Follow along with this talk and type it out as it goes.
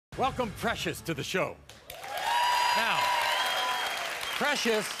Welcome Precious to the show. Now,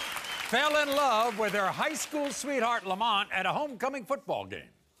 Precious fell in love with her high school sweetheart Lamont at a homecoming football game.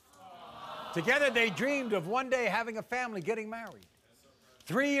 Together, they dreamed of one day having a family, getting married.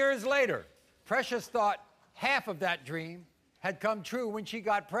 3 years later, Precious thought half of that dream had come true when she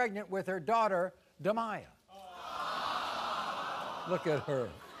got pregnant with her daughter, Demaya. Look at her.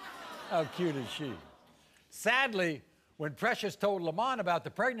 How cute is she? Sadly, when Precious told Lamont about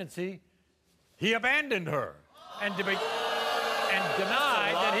the pregnancy, he abandoned her and denied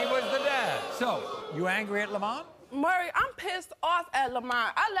that he was the dad. So, you angry at Lamont? Maury, I'm pissed off at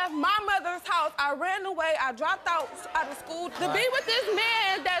Lamont. I left my mother's house. I ran away. I dropped out of school to be with this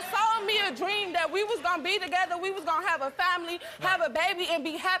man that sold me a dream that we was gonna be together, we was gonna have a family, have a baby, and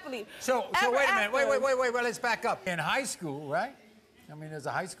be happily. So wait a minute. Wait. Let's back up. In high school, right? I mean, there's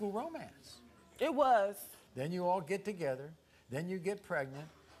a high school romance. It was. Then you all get together, then you get pregnant,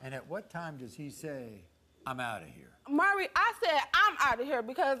 and at what time does he say, I'm out of here? Maury, I said I'm out of here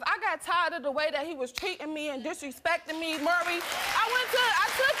because I got tired of the way that he was treating me and disrespecting me. Maury, I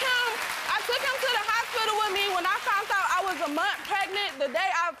took him to the hospital with me when I found out I was a month pregnant, the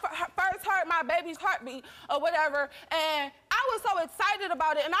day I first heard my baby's heartbeat or whatever, and I was so excited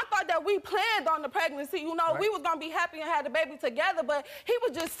about it, and I thought that we planned on the pregnancy, you know, we was gonna be happy and have the baby together, but he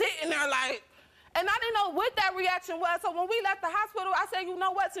was just sitting there like, and I didn't know what that reaction was. So when we left the hospital, I said, you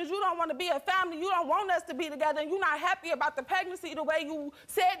know what, since you don't want to be a family, you don't want us to be together, and you're not happy about the pregnancy the way you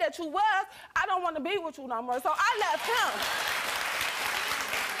said that you was, I don't want to be with you no more. So I left him.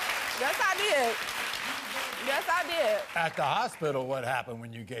 Yes, I did. Yes, I did. At the hospital, what happened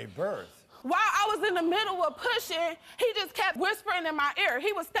when you gave birth? While I was in the middle of pushing, he just kept whispering in my ear.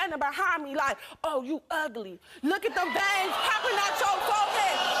 He was standing behind me like, oh, you ugly. Look at the veins popping out your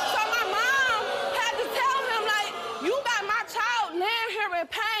forehead. So my mom had to tell him, like, you got my child laying here in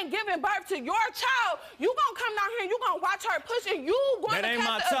pain, giving birth to your child. You gonna come down here and you gonna watch her push and you gonna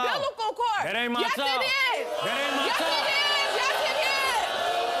cut the umbilical cord. That ain't my child. Yes, it is. That ain't my child. Yes, it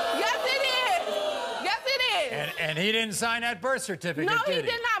is. Yes, it is. Yes, it is. And he didn't sign that birth certificate, no, did he? No,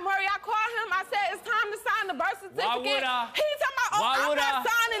 he did not, Maury. I called him. I said, it's time to sign the birth certificate. Why would I? He's talking about, oh, I'm not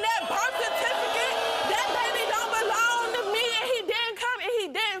signing that birth certificate. That baby don't belong to me. And he didn't come and he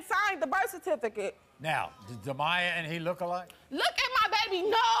didn't sign the birth certificate. Now, did Demaya and he look alike? Look at my baby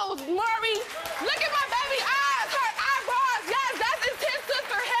nose, Maury. Look at my baby eyes, her eyebrows. Yes, that's his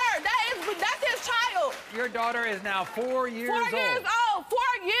sister's hair. That's his child. Your daughter is now 4 years old. 4 years old. 4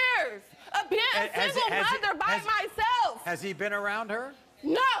 years. Of being a single mother by myself. Has he been around her?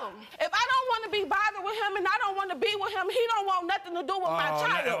 No. If I don't want to be bothered with him and I don't want to be with him, he don't want nothing to do with my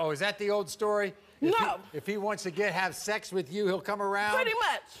child. Oh, is that the old story? No. If he wants to have sex with you, he'll come around? Pretty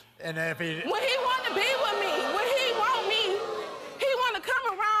much. And if he... When he want to be with me, when he want me, he want to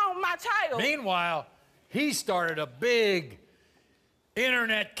come around my child. Meanwhile, he started a big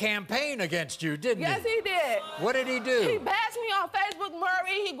internet campaign against you, didn't he? Yes, he did. What did he do? He bashed me on Facebook,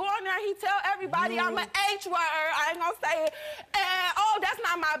 Maury. He go in there, he tell everybody I'm an H word. I ain't gonna say it. And, oh, that's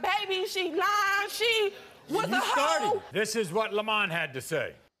not my baby. She lying. She was a hoe. This is what Lamont had to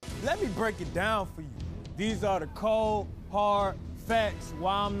say. Let me break it down for you. These are the cold, hard facts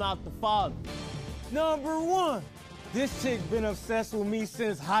why I'm not the father. Number one, this chick been obsessed with me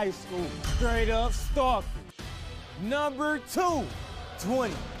since high school. Straight up stalking. Number two,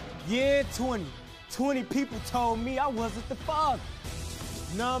 20. Yeah, 20. 20 people told me I wasn't the father.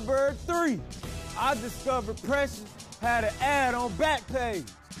 Number three, I discovered Precious had an ad on Backpage.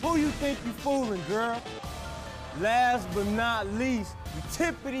 Who you think you fooling, girl? Last but not least, the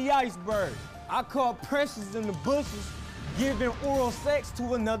tip of the iceberg. I caught Precious in the bushes giving oral sex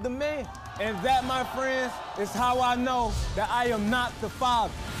to another man. And that, my friends, is how I know that I am not the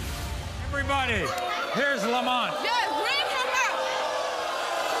father. Everybody, here's Lamont. Yes, bring him out.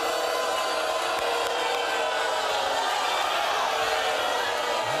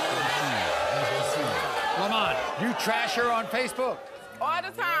 Lamont, you trash her on Facebook? All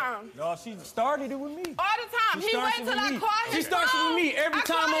the time. No, she started it with me. All the time. He waits till I call his She starts it with me every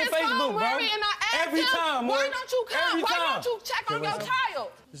time on Facebook, bro. And I asked every time, why don't you come? Every Why time. don't you check on your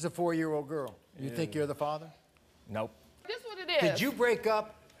child? This is a 4-year-old girl. You think you're the father? Nope. This is what it is. Did you break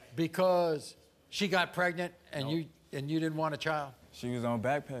up because she got pregnant and you didn't want a child? She was on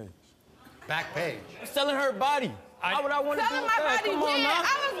Backpage. Backpage? Selling her body. Why would I want to do Selling that? my body, Come on yeah. now.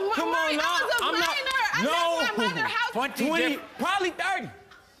 Come on now. I was a minor. I left my mother's house. 20, probably 30.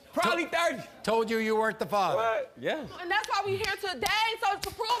 Probably 30. Told you weren't the father. What? Yeah. And that's why we're here today, so to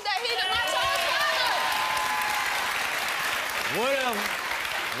prove that he did not father.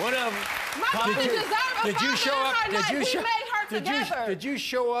 Whatever. My body deserves a father in her life. We made her together. Did you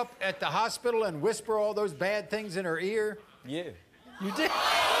show up at the hospital and whisper all those bad things in her ear? Yeah. You did?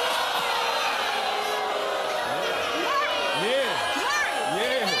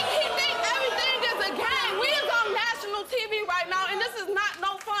 Yeah. He thinks everything is a game. We is on national TV right now, and this is not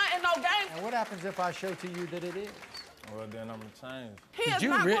no fun and no game. And what happens if I show to you that it is? Well, then I'm gonna change. He is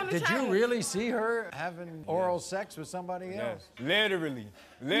not going to Did change. you really see her having oral sex with somebody else? Yes. Literally.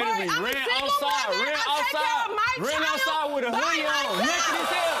 Maury, I'm a single mother. Ran I take care of my ran child outside with a by hoodie on. myself. Naked as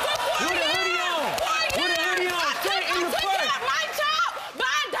hell. With a hoodie on. With a hoodie on. Straight in the I took front. care of my child,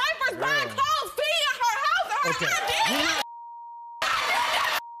 buying diapers, buying clothes, feeding her house, and her Okay. idea.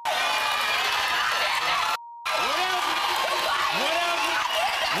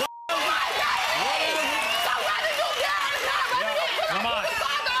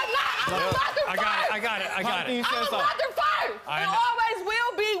 I got it. I'm a mother first. And always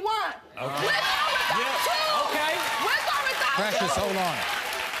will be one. Okay. With or without you. Okay. With or without Precious, you. hold on.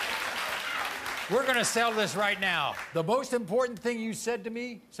 We're gonna sell this right now. The most important thing you said to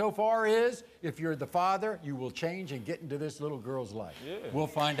me so far is, if you're the father, you will change and get into this little girl's life. Yeah. We'll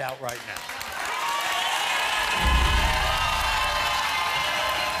find out right now.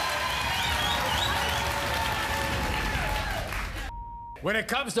 When it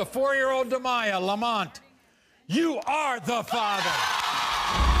comes to 4-year-old Demaya Lamont, you are the father.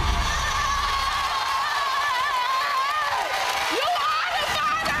 You are the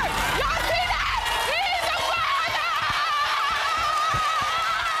father. Y'all see that? He's the father.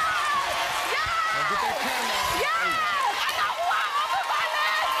 Yes. I know who I open my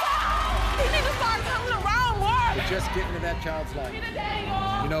legs. He need to start coming around more. Just get into that child's life. Be the daddy,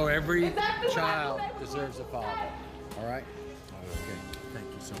 y'all. You know, every Exactly what I child do, baby. deserves a father. All right? Okay. Thank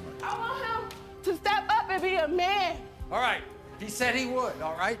you so much. I want him to step up and be a man. All right. He said he would,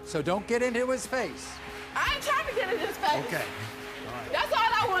 all right? So don't get into his face. I ain't trying to get in his face. Okay. That's all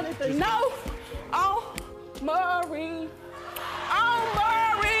I wanted to know. Oh, Maury. Oh,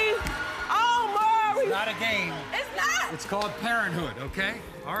 Maury. Oh, Maury. Not a game. It's not. It's called parenthood, okay?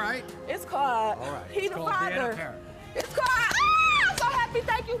 All right? It's called. All right. He It's the called being a father. parent. It's called. Ah, I'm so happy.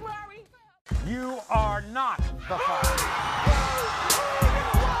 Thank you, Maury. You are not the father.